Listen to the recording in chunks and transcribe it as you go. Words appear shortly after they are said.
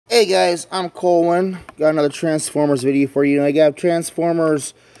Hey guys, I'm Colwen. Got another Transformers video for you. I got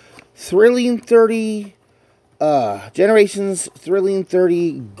Transformers Thrilling 30, Generations Thrilling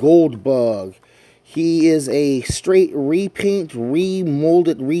 30 Goldbug. He is a straight repaint,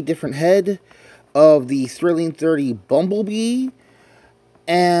 remolded, different head of the Thrilling 30 Bumblebee.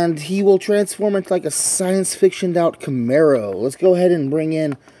 And he will transform into like a science fiction out Camaro. Let's go ahead and bring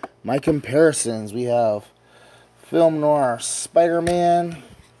in my comparisons. We have Film Noir Spider-Man.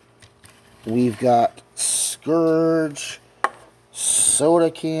 We've got Scourge,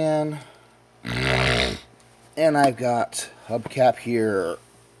 Soda Can, and I've got Hubcap here.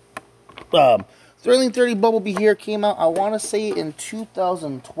 Thrilling 30 Bumblebee here came out, I want to say, in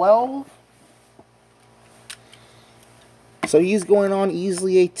 2012. So he's going on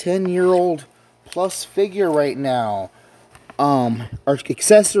easily a 10-year-old plus figure right now. Our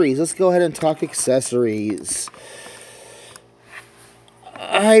accessories. Let's go ahead and talk accessories.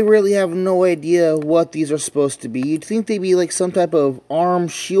 I really have no idea what these are supposed to be. You'd think they'd be like some type of arm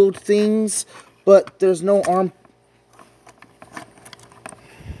shield things, but there's no arm.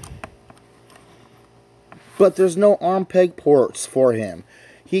 But there's no arm peg ports for him.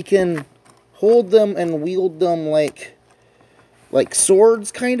 He can hold them and wield them like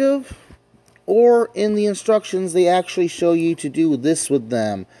swords, kind of. Or in the instructions, they actually show you to do this with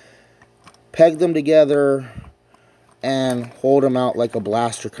them. Peg them together and hold them out like a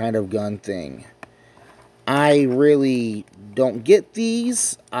blaster kind of gun thing. I really don't get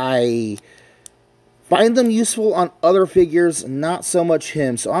these. I find them useful on other figures, not so much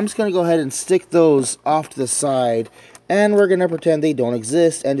him. So I'm just going to go ahead and stick those off to the side, and we're going to pretend they don't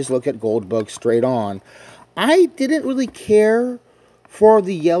exist and just look at Goldbug straight on. I didn't really care for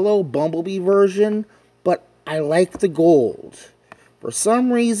the yellow Bumblebee version, but I like the gold. For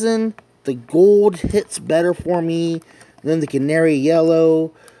some reason, the gold hits better for me than the canary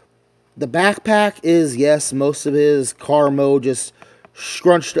yellow. The backpack is, yes, most of his car mode just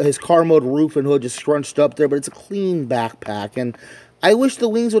scrunched, his car mode roof and hood just scrunched up there, but it's a clean backpack. And I wish the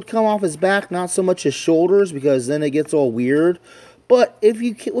wings would come off his back, not so much his shoulders, because then it gets all weird. But if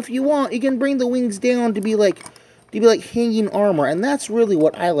you want, you can bring the wings down to be like hanging armor, and that's really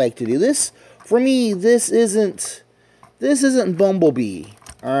what I like to do. This, for me, this isn't Bumblebee.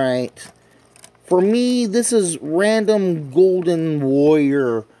 All right. For me, this is random golden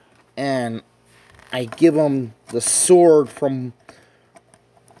warrior, and I give him the sword from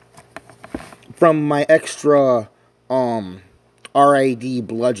my extra RID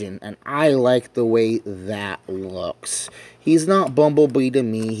bludgeon, and I like the way that looks. He's not Bumblebee to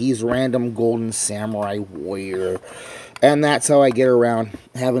me. He's random golden samurai warrior, and that's how I get around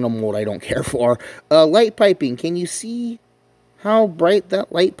having a mold I don't care for. Light piping. Can you see how bright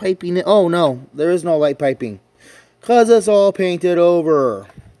that light piping is? Oh, no. There is no light piping, because it's all painted over.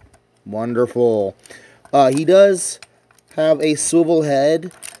 Wonderful. He does have a swivel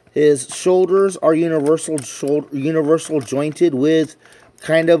head. His shoulders are universal jointed with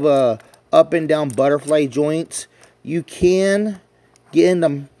kind of a up and down butterfly joint. You can get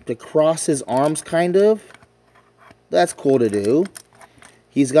him to cross his arms, kind of. That's cool to do.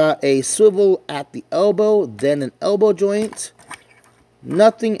 He's got a swivel at the elbow, then an elbow joint.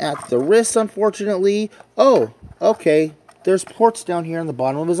 Nothing at the wrist, unfortunately. Oh, okay. There's ports down here on the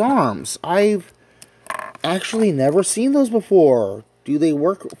bottom of his arms. I've actually never seen those before. Do they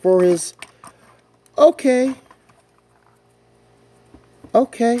work for his... Okay.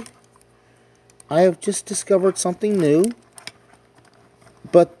 Okay. I have just discovered something new.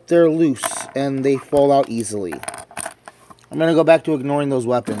 But they're loose, and they fall out easily. I'm going to go back to ignoring those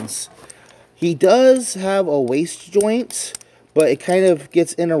weapons. He does have a waist joint, but it kind of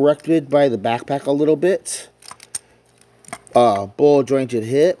gets interrupted by the backpack a little bit. Ball jointed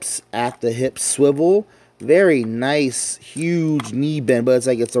hips, at the hip swivel. Very nice, huge knee bend, but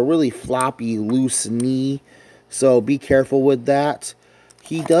it's a really floppy, loose knee. So be careful with that.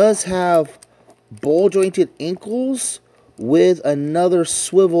 He does have ball jointed ankles with another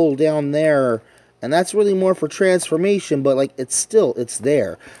swivel down there. And that's really more for transformation, but it's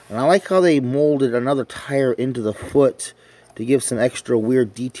there. And I like how they molded another tire into the foot to give some extra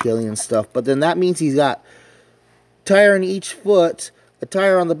weird detailing and stuff. But then that means he's got tire in each foot, a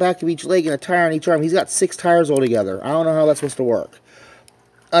tire on the back of each leg, and a tire on each arm. He's got 6 tires altogether. I don't know how that's supposed to work.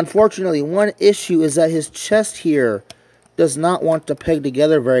 Unfortunately, one issue is that his chest here does not want to peg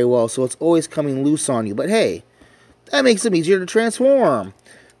together very well, so it's always coming loose on you. But hey, that makes him easier to transform.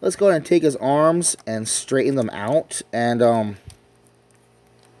 Let's go ahead and take his arms and straighten them out. And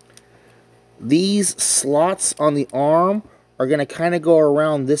these slots on the arm are going to kind of go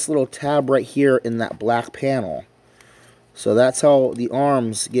around this little tab right here in that black panel. So that's how the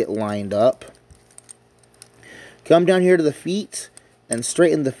arms get lined up. Come down here to the feet and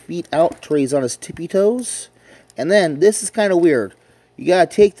straighten the feet out till he's on his tippy toes. And then, this is kind of weird. You got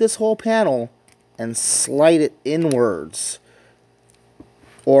to take this whole panel and slide it inwards.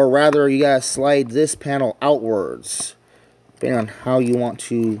 Or rather, you got to slide this panel outwards. Depending on how you want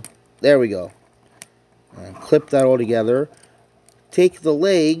to. There we go. And clip that all together. Take the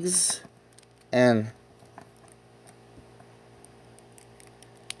legs and...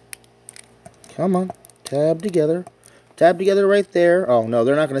 Come on. Tab together. Tab together right there. Oh, no,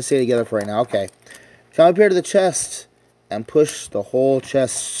 they're not going to stay together for right now. Okay. Come up here to the chest and push the whole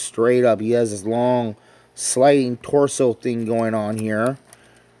chest straight up. He has this long sliding torso thing going on here.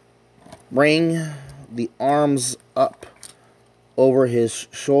 Bring the arms up over his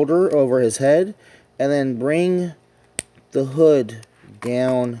shoulder, over his head, and then bring the hood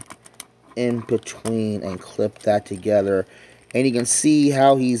down in between and clip that together. And you can see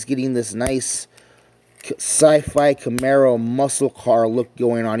how he's getting this nice sci-fi Camaro muscle car look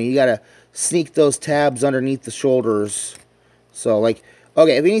going on. You gotta sneak those tabs underneath the shoulders. So, like,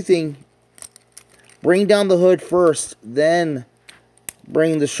 okay, if anything, bring down the hood first, then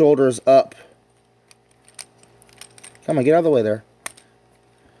bring the shoulders up. Come on, get out of the way there.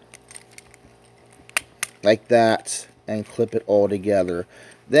 Like that, and clip it all together.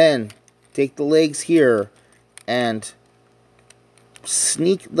 Then, take the legs here, and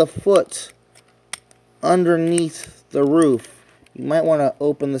sneak the foot underneath the roof. You might want to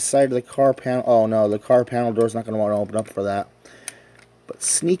open the side of the car panel. Oh, no, the car panel door's not going to want to open up for that. But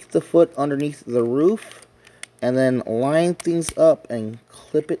sneak the foot underneath the roof, and then line things up and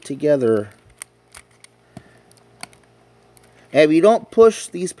clip it together. And if you don't push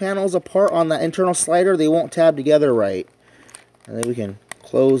these panels apart on that internal slider, they won't tab together right. And then we can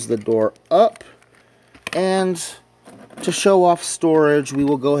close the door up. And to show off storage, we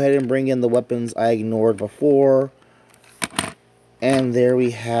will go ahead and bring in the weapons I ignored before. And there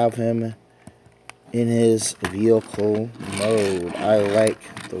we have him in his vehicle mode. I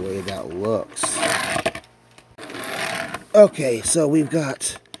like the way that looks. Okay, so we've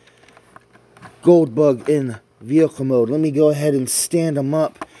got Goldbug in vehicle mode. Let me go ahead and stand him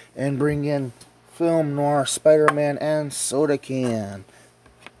up and bring in Film Noir, Spider-Man, and Soda Can.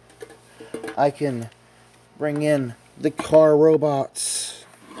 I can bring in the car robots.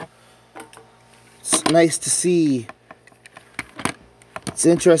 It's nice to see. It's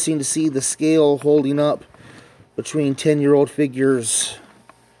interesting to see the scale holding up between 10-year-old figures.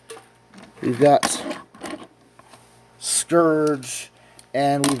 We've got Scourge,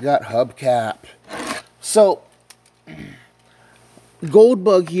 and we've got Hubcap. So,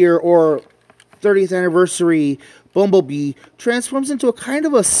 Goldbug here, or 30th Anniversary Bumblebee, transforms into a kind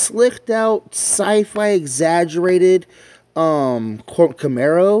of a slicked out, sci-fi exaggerated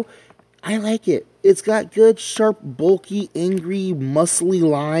Camaro. I like it. It's got good, sharp, bulky, angry, muscly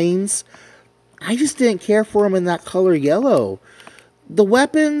lines. I just didn't care for him in that color yellow. The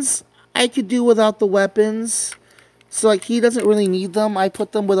weapons, I could do without the weapons. So, like, he doesn't really need them. I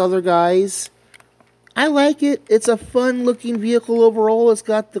put them with other guys. I like it. It's a fun-looking vehicle overall. It's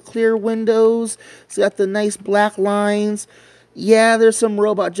got the clear windows. It's got the nice black lines. Yeah, there's some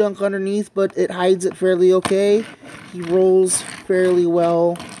robot junk underneath, but it hides it fairly okay. He rolls fairly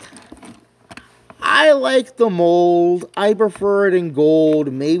well. I like the mold. I prefer it in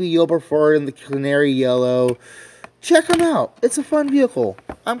gold. Maybe you'll prefer it in the canary yellow. Check them out. It's a fun vehicle.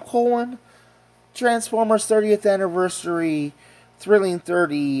 I'm Colwen. Transformers 30th Anniversary Thrilling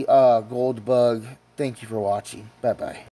 30 Goldbug. Thank you for watching. Bye-bye.